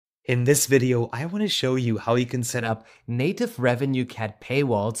In this video, I want to show you how you can set up native RevenueCat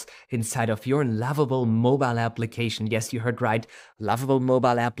paywalls inside of your Lovable mobile application. Yes, you heard right, Lovable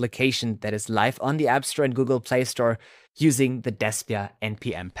mobile application that is live on the App Store and Google Play Store using the Despia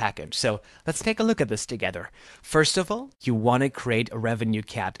NPM package. So let's take a look at this together. First of all, you want to create a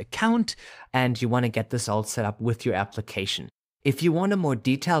RevenueCat account and you want to get this all set up with your application. If you want a more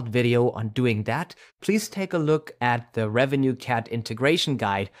detailed video on doing that, please take a look at the RevenueCat integration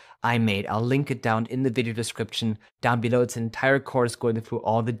guide I made. I'll link it down in the video description down below. It's an entire course going through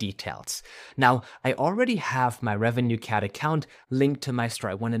all the details. Now, I already have my RevenueCat account linked to my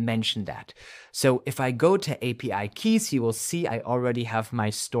store. I want to mention that. So if I go to API keys, you will see I already have my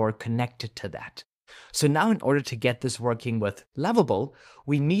store connected to that. So now in order to get this working with Lovable,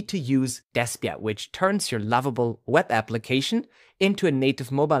 we need to use Despia, which turns your Lovable web application into a native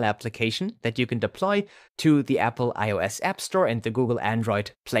mobile application that you can deploy to the Apple iOS App Store and the Google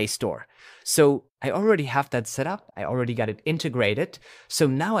Android Play Store. So I already have that set up. I already got it integrated. So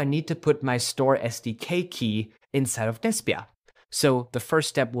now I need to put my store SDK key inside of Despia. So the first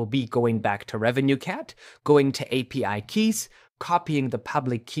step will be going back to RevenueCat, going to API keys, copying the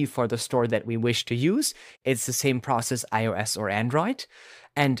public key for the store that we wish to use. It's the same process, iOS or Android.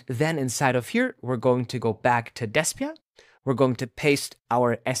 And then inside of here, we're going to go back to Despia. We're going to paste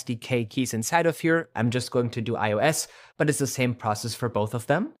our SDK keys inside of here. I'm just going to do iOS, but it's the same process for both of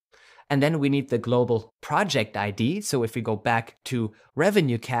them. And then we need the global project ID. So if we go back to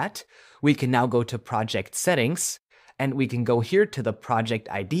RevenueCat, we can now go to project settings and we can go here to the project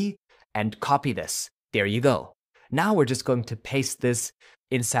ID and copy this. There you go. Now we're just going to paste this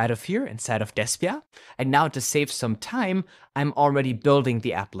inside of here, inside of Despia. And now to save some time, I'm already building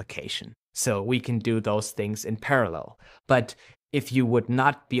the application. So we can do those things in parallel. But if you would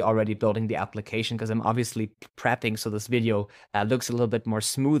not be already building the application, because I'm obviously prepping so this video looks a little bit more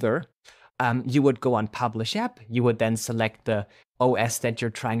smoother, you would go on Publish App. You would then select the OS that you're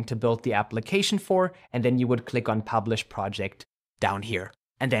trying to build the application for, and then you would click on Publish Project down here.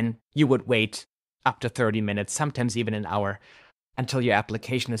 And then you would wait up to 30 minutes, sometimes even an hour, until your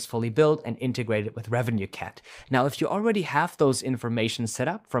application is fully built and integrated with RevenueCat. Now, if you already have those information set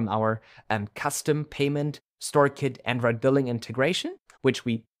up from our custom payment store kit Android billing integration, which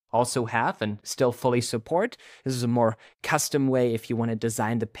we also have and still fully support. This is a more custom way if you want to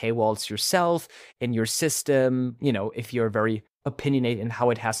design the paywalls yourself in your system, if you're very opinionated in how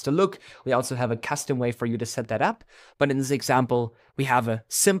it has to look. We also have a custom way for you to set that up. But in this example, we have a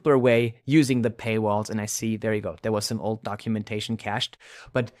simpler way using the paywalls. And I see, there you go, there was some old documentation cached.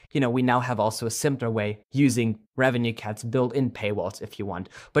 But, we now have also a simpler way using RevenueCat's built-in paywalls if you want.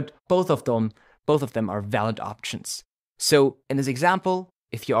 But both of them are valid options. So in this example,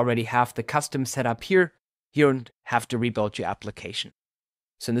 if you already have the custom setup here, you don't have to rebuild your application.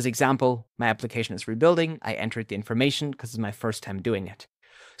 So in this example, my application is rebuilding. I entered the information because it's my first time doing it.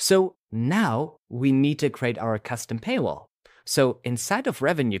 So now we need to create our custom paywall. So inside of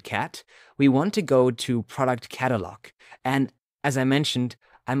RevenueCat, we want to go to product catalog. And as I mentioned,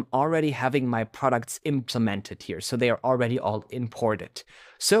 I'm already having my products implemented here. So they are already all imported.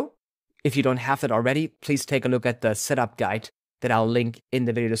 So if you don't have that already, please take a look at the setup guide that I'll link in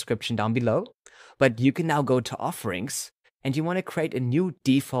the video description down below. But you can now go to offerings and you want to create a new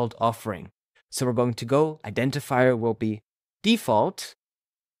default offering. So we're going to go, identifier will be default,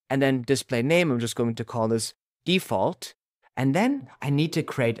 and then display name, I'm just going to call this default. And then I need to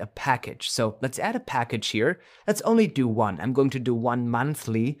create a package. So let's add a package here. Let's only do one. I'm going to do one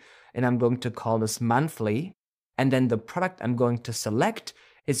monthly, and I'm going to call this monthly. And then the product I'm going to select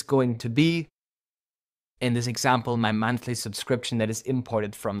is going to be, in this example, my monthly subscription that is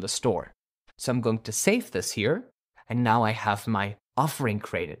imported from the store. So I'm going to save this here. And now I have my offering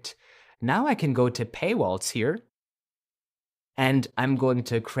created. Now I can go to Paywalls here. And I'm going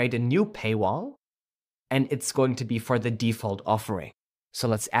to create a new paywall. And it's going to be for the default offering. So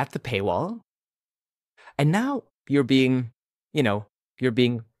let's add the paywall. And now you're being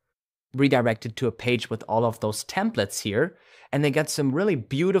redirected to a page with all of those templates here. And they got some really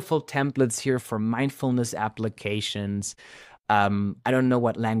beautiful templates here for mindfulness applications. I don't know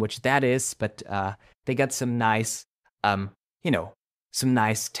what language that is, but they got some nice, some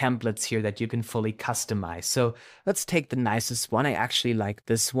nice templates here that you can fully customize. So let's take the nicest one. I actually like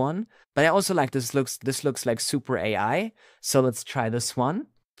this one, but I also like this looks like super AI. So let's try this one.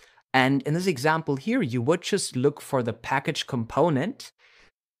 And in this example here, you would just look for the package component.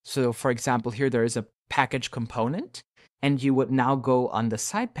 So for example, here there is a package component, and you would now go on the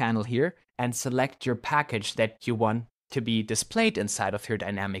side panel here and select your package that you want to be displayed inside of here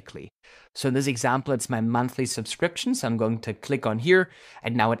dynamically. So in this example, it's my monthly subscription. So I'm going to click on here,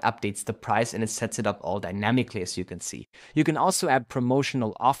 and now it updates the price and it sets it up all dynamically, as you can see. You can also add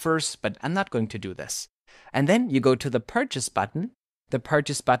promotional offers, but I'm not going to do this. And then you go to the purchase button. The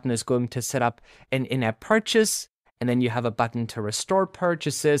purchase button is going to set up an in-app purchase, and then you have a button to restore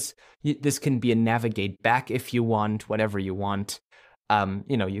purchases. This can be a navigate back if you want, whatever you want.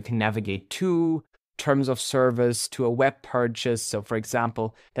 You can navigate to terms of service, to a web purchase. So for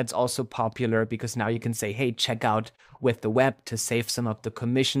example, that's also popular because now you can say, hey, check out with the web to save some of the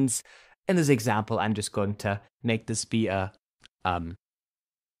commissions. In this example, I'm just going to make this be a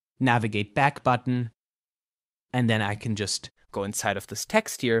navigate back button. And then I can just go inside of this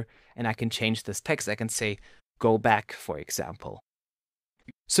text here and I can change this text. I can say, go back, for example.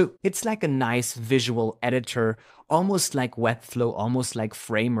 So it's like a nice visual editor, almost like Webflow, almost like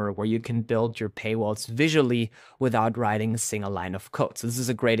Framer, where you can build your paywalls visually without writing a single line of code. So this is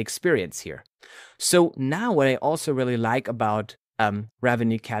a great experience here. So now what I also really like about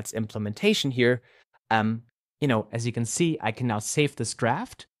RevenueCat's implementation here, as you can see, I can now save this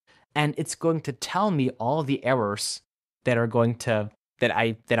draft, and it's going to tell me all the errors that are going to that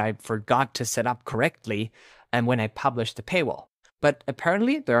I forgot to set up correctly, and when I publish the paywall. But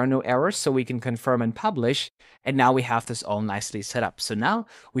apparently there are no errors, so we can confirm and publish, and now we have this all nicely set up. So now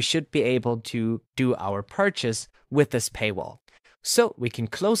we should be able to do our purchase with this paywall. So we can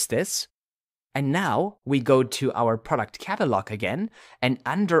close this, and now we go to our product catalog again, and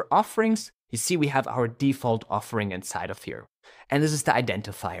under offerings, you see we have our default offering inside of here. And this is the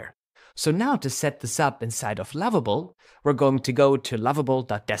identifier. So now to set this up inside of Lovable, we're going to go to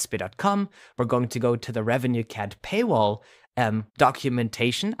lovable.despia.com. We're going to go to the RevenueCat Paywall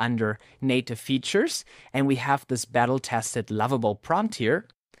documentation under native features, and we have this battle-tested Lovable prompt here.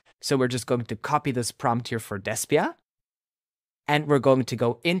 So we're just going to copy this prompt here for Despia, and we're going to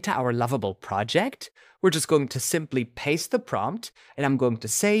go into our Lovable project. We're just going to simply paste the prompt, and I'm going to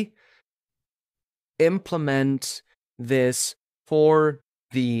say, implement this for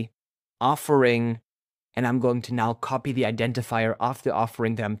the offering, and I'm going to now copy the identifier of the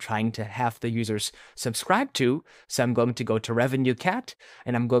offering that I'm trying to have the users subscribe to. So I'm going to go to RevenueCat,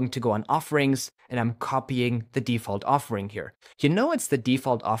 and I'm going to go on offerings, and I'm copying the default offering here. You know it's the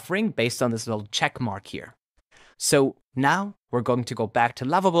default offering based on this little check mark here. So now we're going to go back to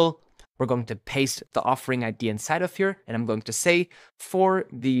Lovable. We're going to paste the offering ID inside of here, and I'm going to say for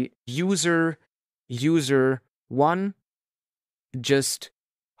the user one, just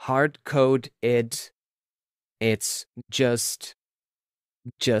hard code it. It's just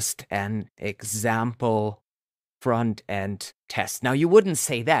an example front-end test. Now, you wouldn't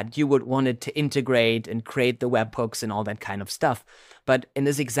say that. You would want it to integrate and create the webhooks and all that kind of stuff. But in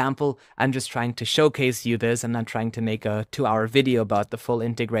this example, I'm just trying to showcase you this. I'm not trying to make a 2-hour video about the full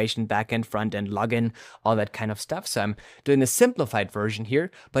integration, backend, front-end, login, all that kind of stuff. So I'm doing a simplified version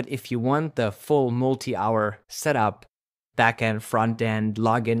here. But if you want the full multi-hour setup, backend, front-end,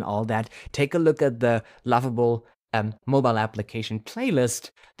 login, all that, take a look at the Lovable mobile application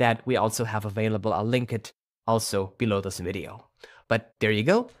playlist that we also have available. I'll link it also below this video. But there you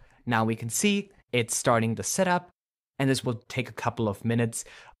go. Now we can see it's starting the setup, and this will take a couple of minutes,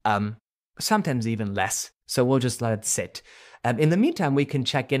 sometimes even less. So we'll just let it sit. In the meantime, we can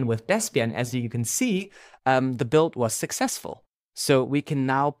check in with Despia, and as you can see, the build was successful. So we can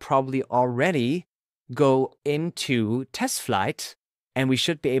now probably already go into TestFlight, and we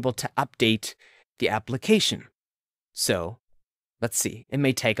should be able to update the application. So let's see, it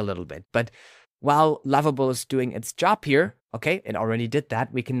may take a little bit, but while Lovable is doing its job here, okay, it already did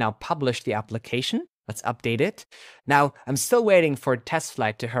that. We can now publish the application. Let's update it. Now, I'm still waiting for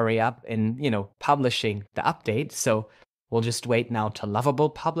TestFlight to hurry up in, publishing the update. So we'll just wait now till Lovable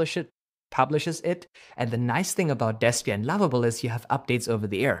publishes it. And the nice thing about Despia and Lovable is you have updates over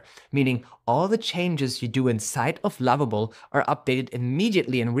the air, meaning all the changes you do inside of Lovable are updated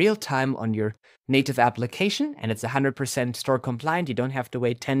immediately in real time on your native application, and it's 100% store compliant. You don't have to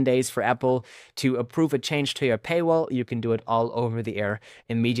wait 10 days for Apple to approve a change to your paywall. You can do it all over the air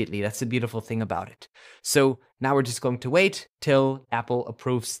immediately. That's the beautiful thing about it. So now we're just going to wait till Apple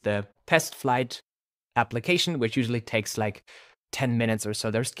approves the TestFlight application, which usually takes like 10 minutes or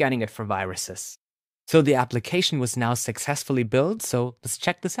so. They're scanning it for viruses. So the application was now successfully built. So let's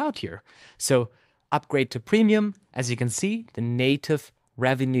check this out here. So upgrade to premium. As you can see, the native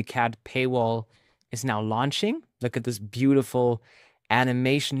RevenueCat paywall is now launching. Look at this beautiful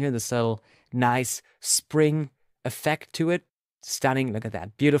animation here, this little nice spring effect to it. Stunning. Look at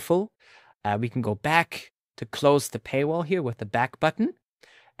that. Beautiful. We can go back to close the paywall here with the back button.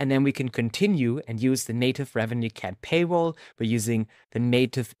 And then we can continue and use the native RevenueCat paywall. We're using the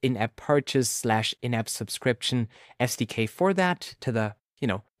native in-app purchase / in-app subscription SDK for that to the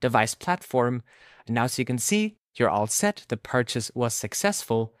device platform. And now, so you can see you're all set. The purchase was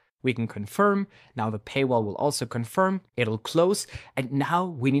successful. We can confirm. Now the paywall will also confirm. It'll close. And now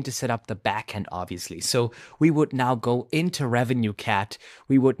we need to set up the backend, obviously. So we would now go into RevenueCat.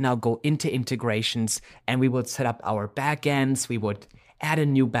 We would now go into integrations, and we would set up our backends. We would add a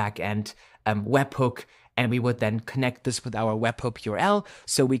new backend, Webhook, and we would then connect this with our Webhook URL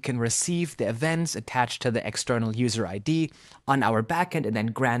so we can receive the events attached to the external user ID on our backend, and then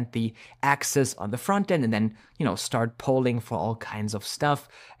grant the access on the front end, and then start polling for all kinds of stuff,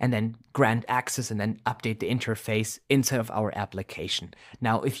 and then grant access and then update the interface inside of our application.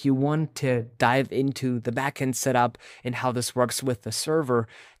 Now, if you want to dive into the backend setup and how this works with the server,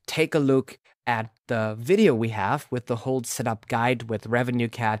 take a look at the video we have with the whole setup guide with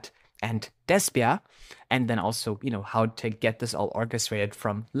RevenueCat and Despia, and then also, how to get this all orchestrated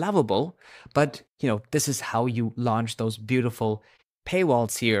from Lovable. But, this is how you launch those beautiful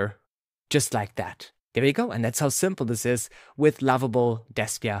paywalls here, just like that. There we go. And that's how simple this is with Lovable,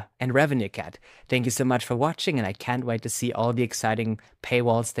 Despia, and RevenueCat. Thank you so much for watching, and I can't wait to see all the exciting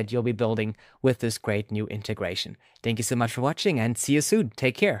paywalls that you'll be building with this great new integration. Thank you so much for watching, and see you soon.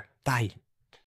 Take care. Bye.